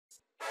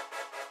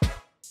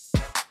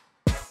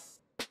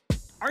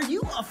Are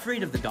you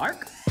afraid of the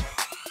dark?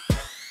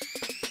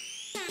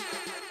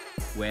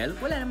 Well,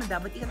 wala naman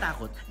dapat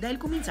ikatakot dahil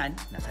kung minsan,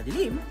 nasa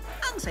dilim,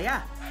 ang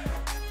saya.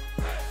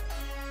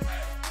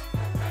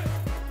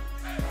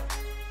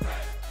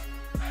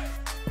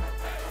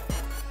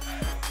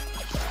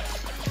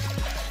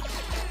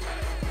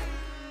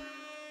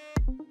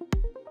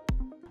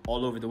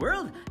 All over the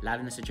world,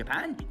 lalo na sa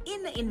Japan,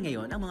 in na in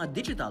ngayon ang mga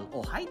digital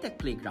o high-tech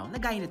playground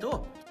na gaya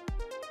nito.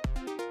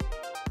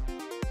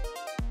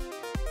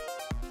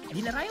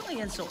 Dinarayo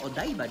ngayon sa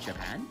Odaiba,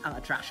 Japan, ang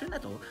attraction na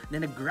to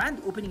na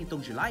nag-grand opening itong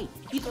July.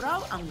 Ito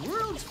raw ang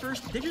world's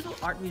first digital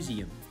art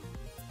museum.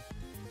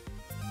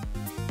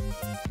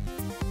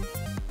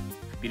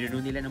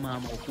 Pinuno nila ng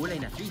mga makukulay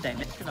na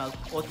 3-dimensional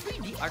o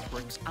 3D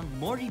artworks ang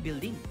Mori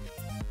Building.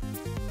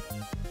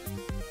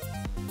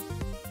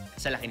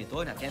 Sa laki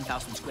nito na 10,000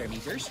 square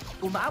meters,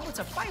 umaabot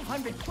sa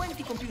 520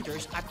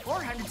 computers at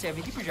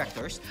 470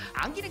 projectors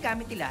ang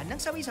ginagamit nila ng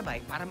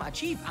sabay-sabay para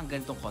ma-achieve ang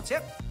ganitong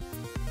concept.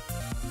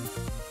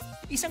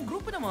 Isang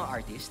grupo ng mga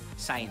artist,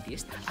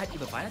 scientist at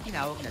iba pa na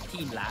tinawag na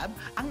Team Lab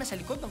ang nasa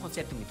likod ng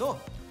konseptong ito.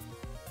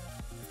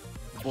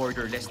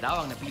 Borderless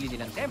daw ang napili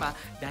nilang tema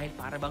dahil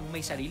para bang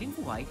may sariling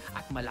buhay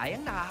at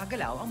malayang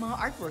nakakagalaw ang mga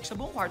artwork sa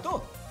buong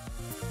kwarto.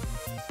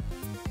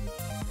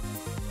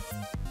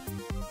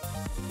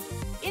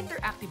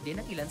 Interactive din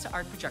ang ilan sa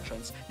art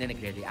projections na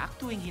nagre-react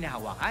tuwing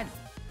hinahawakan.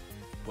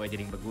 Pwede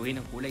ring baguhin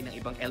ang kulay ng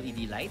ibang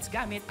LED lights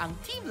gamit ang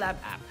Team Lab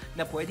app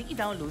na pwedeng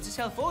i-download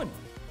sa cellphone.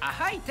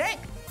 High-tech!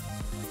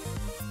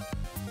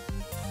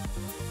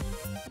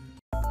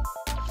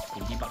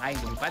 Kung di pa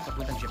kayang lumipad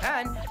papuntang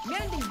Japan,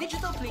 meron ding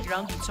digital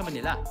playground dito sa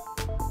Manila.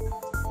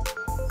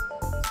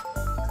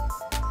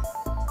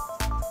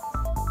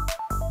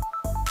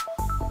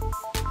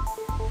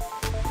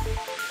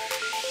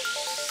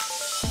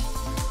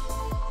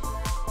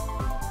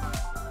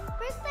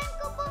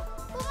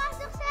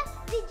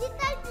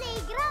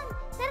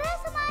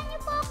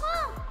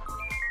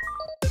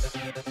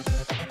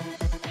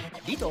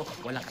 Dito,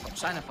 walang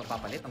katapusan ang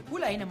pagpapalit ng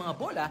kulay ng mga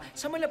bola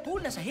sa malapul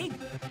na sahig.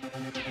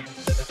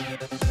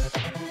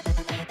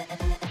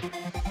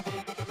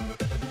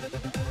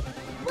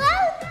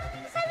 Wow!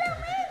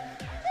 Salamin!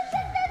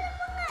 Ganda ng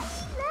mga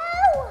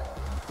ilaw!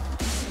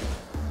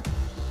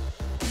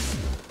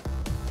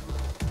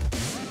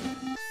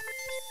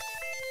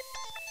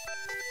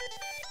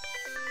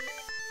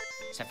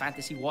 Sa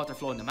fantasy water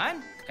flow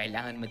naman,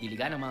 kailangan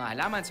madiligan ang mga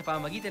halaman sa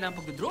pamamagitan ng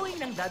pagdodrawing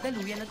ng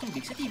dadaluyan ng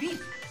tubig sa TV.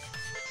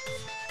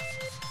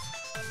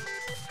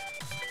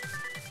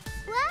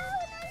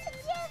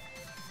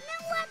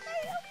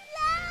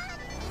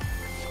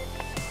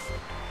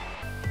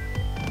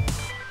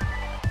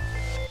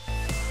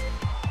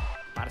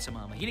 Sa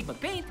mga mahilig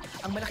mag-paint,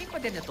 ang malaking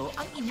pader na to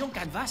ang inyong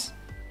canvas.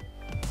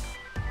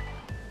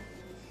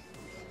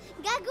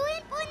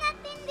 Gagawin po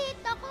natin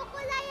dito,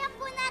 kukulayan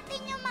po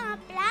natin yung mga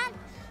plant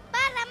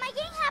para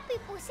maging happy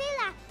po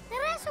sila.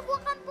 Tara,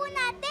 subukan po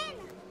natin.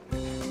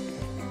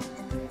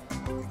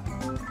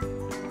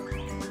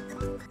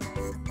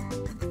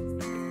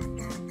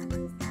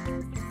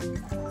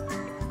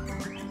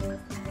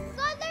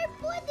 Color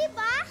po, di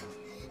ba?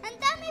 Ang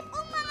dami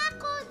pong mga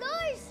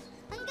colors.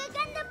 Ang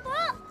gaganda po.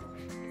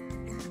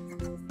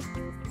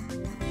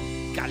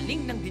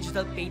 Galing ng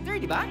digital painter,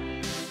 di ba?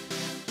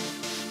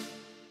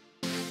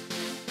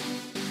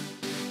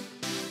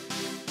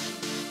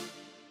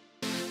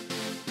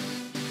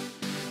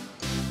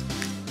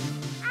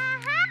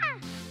 Aha!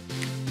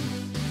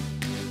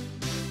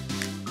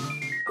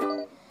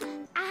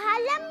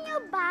 Alam nyo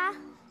ba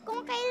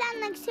kung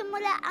kailan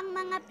nagsimula ang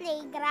mga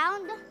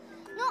playground?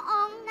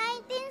 Noong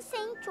 19th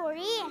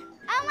century.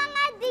 Ang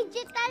mga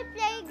digital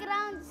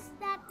playgrounds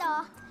na to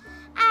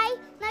ay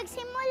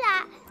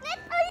nagsimula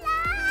nito lang!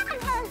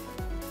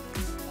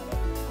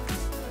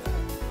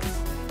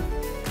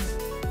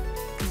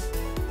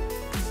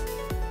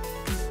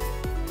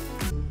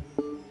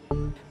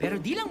 Pero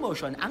di lang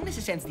motion ang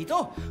nasisense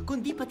dito,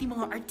 kundi pati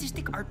mga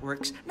artistic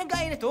artworks na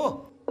gaya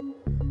nito.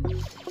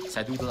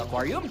 Sa Doodle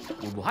Aquarium,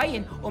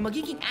 bubuhayin o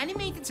magiging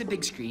animated sa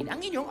big screen ang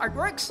inyong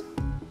artworks.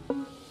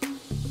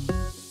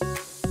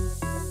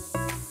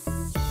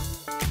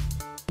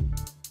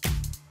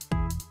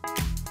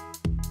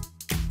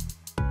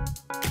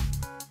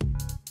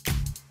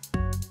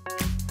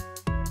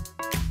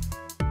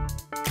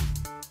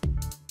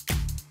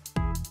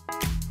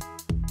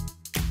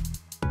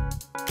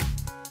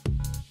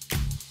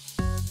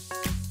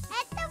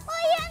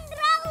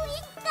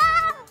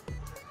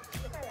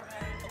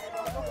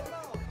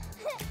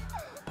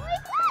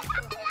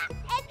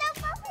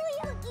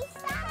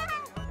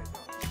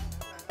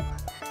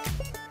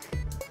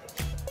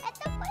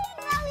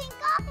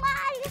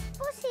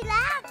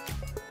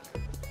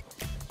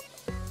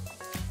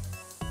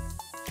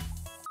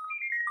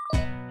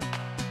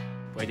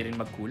 Pwede rin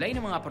magkulay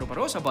ng mga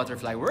paru-paro sa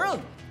Butterfly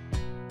World.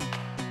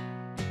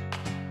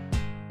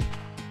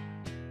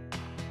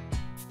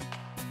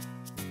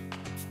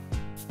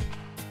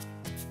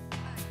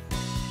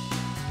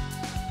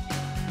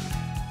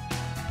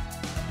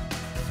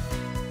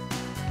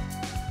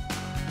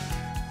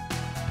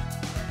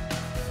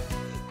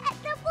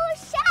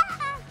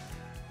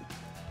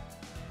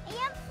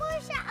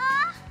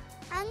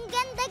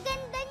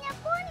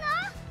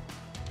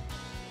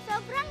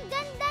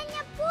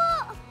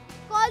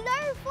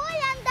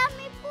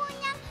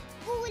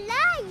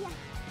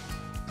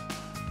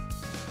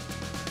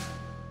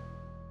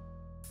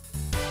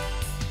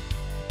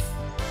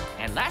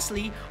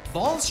 lastly,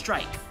 ball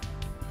strike.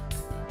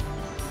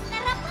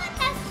 Tara po,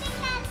 testing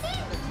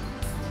natin!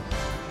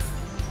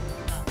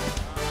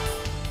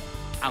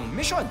 Ang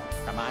mission,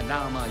 tamaan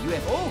lang ang mga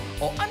UFO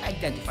o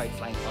unidentified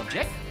flying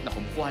object na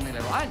kumukuha ng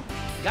laruan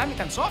gamit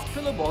ang soft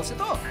pillow balls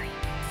ito.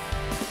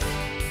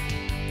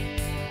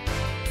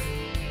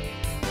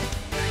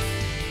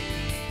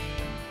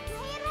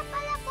 Mahirap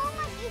pala po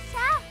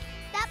mag-isa.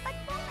 Dapat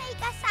po may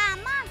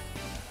kasama.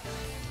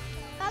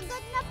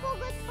 Pagod na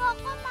pagod po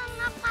ako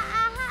mga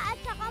ka-AHA at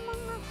saka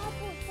mga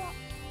kapuso.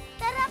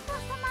 Tara po,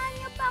 samahan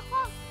niyo pa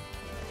ako.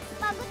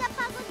 Pagod na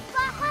pagod po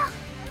ako.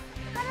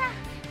 Tara.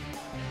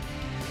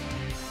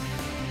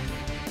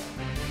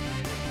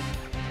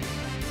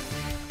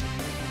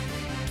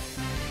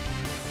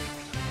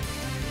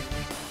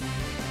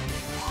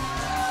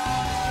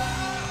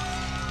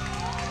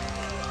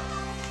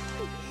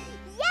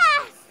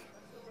 Yes!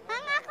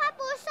 Mga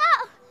kapuso,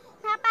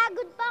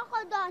 napagod pa ako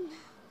doon.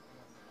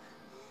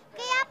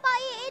 Kaya po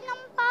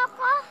iinom pa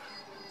ako.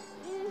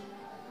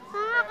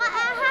 Mga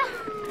ka-AHA,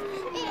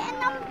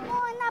 iinom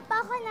muna pa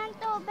ako ng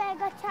tubig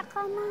at saka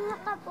mga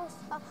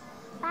kapuso.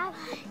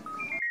 Bye-bye.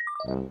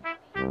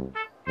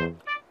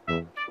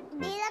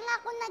 Di lang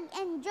ako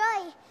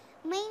nag-enjoy.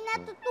 May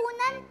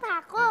natutunan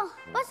pa ako.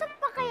 Pasok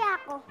pa kaya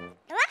ako?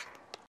 Tara!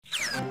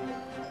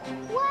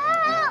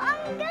 Wow!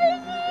 Ang galing!